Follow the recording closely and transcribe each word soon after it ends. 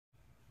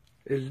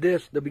Is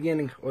this the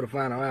beginning or the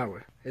final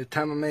hour? It's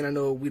time a man to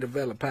know we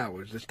develop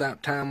powers, to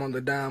stop time on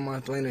the dime,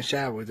 month raining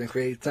showers, and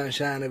create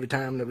sunshine every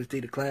time that we see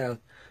the clouds.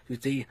 You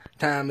see,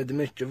 time is the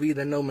mystery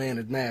that no man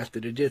has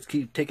mastered. It just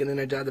keeps ticking and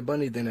energize the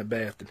bunnies in that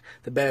bastard.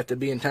 The bastard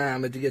being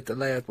time as he gets the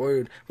last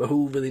word, but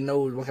who really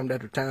knows what comes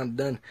after time's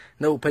done?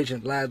 No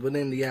patience lies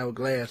within the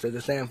hourglass. As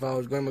the sand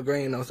falls grimmer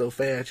grain on so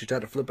fast, you try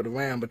to flip it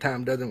around, but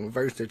time doesn't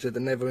reverse it. It's just a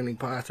never-ending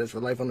process for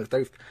life on this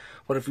earth.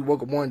 What if you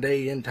woke up one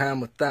day and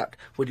time was stopped?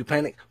 Would you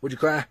panic? Would you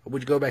cry? Or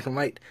would you go back and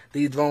right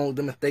these wrongs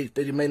and mistakes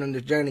that you made on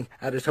this journey?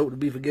 I just hope to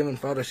be forgiven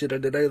for all the shit I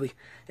did early.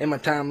 In my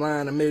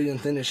timeline, a million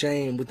sin and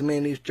shame. With the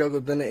many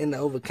struggles in the end I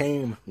overcame.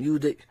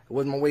 Music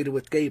was my way to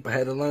escape. I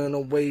had to learn a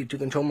way to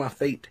control my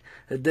fate.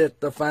 Is this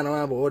the final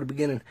hour or the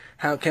beginning?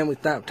 How can we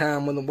stop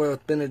time when the world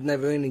spins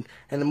never ending?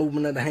 And the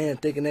movement of the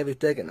hand taking every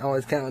second,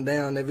 always counting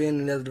down every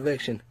end in the other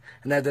direction.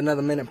 And as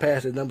another minute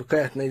passes, no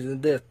procrastination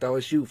and death,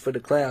 always shoot for the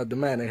clouds, the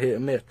matter hit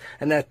and miss.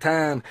 And that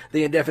time,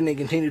 the indefinite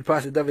continued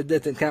process of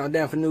existence, counting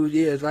down for New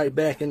Year's, right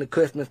back into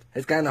Christmas.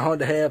 It's kind of hard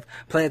to have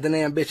plans and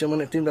ambition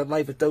when it seems like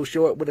life is so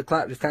short, with the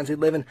clock just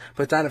constantly living.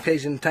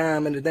 Personification of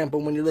time and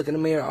example, when you look in the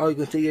mirror, all you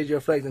can see is your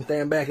reflection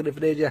staring back at if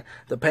it is ya.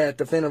 The past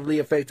definitively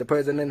affects the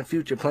present and the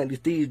future. Plant these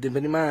seeds in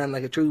your mind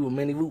like a tree with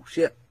many roots.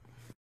 Shit.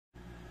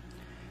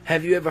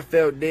 Have you ever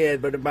felt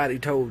dead but the body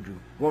told you?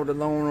 Walked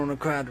alone on a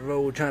crowded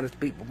road trying to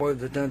speak the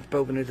words that's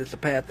unspoken. Is this the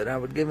path that I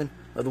was given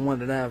or the one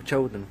that I have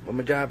chosen? Well,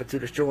 my job is to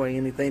destroy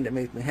anything that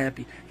makes me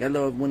happy. Got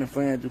love winning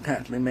friends who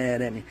constantly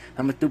mad at me.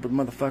 I'm a stupid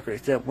motherfucker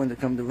except when it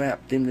comes to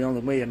rap. Seems the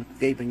only way I'm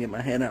escaping, get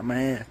my head out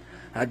my ass.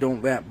 I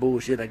don't rap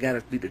bullshit, I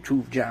gotta speak the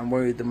truth. Jotting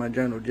words in my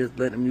journal, just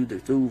let the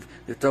music soothe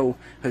the soul.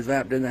 Cause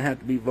rap doesn't have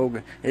to be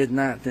vulgar. It's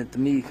nonsense to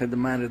me, cause the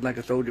mind is like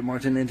a soldier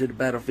marching into the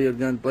battlefield,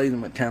 guns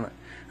blazing with talent.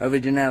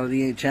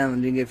 Originality ain't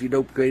challenging if you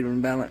dope, creative,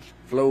 and balance.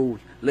 Flows,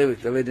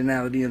 lyrics,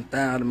 originality, and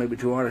style to maybe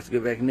two artists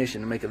get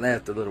recognition and make it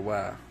last a little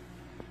while.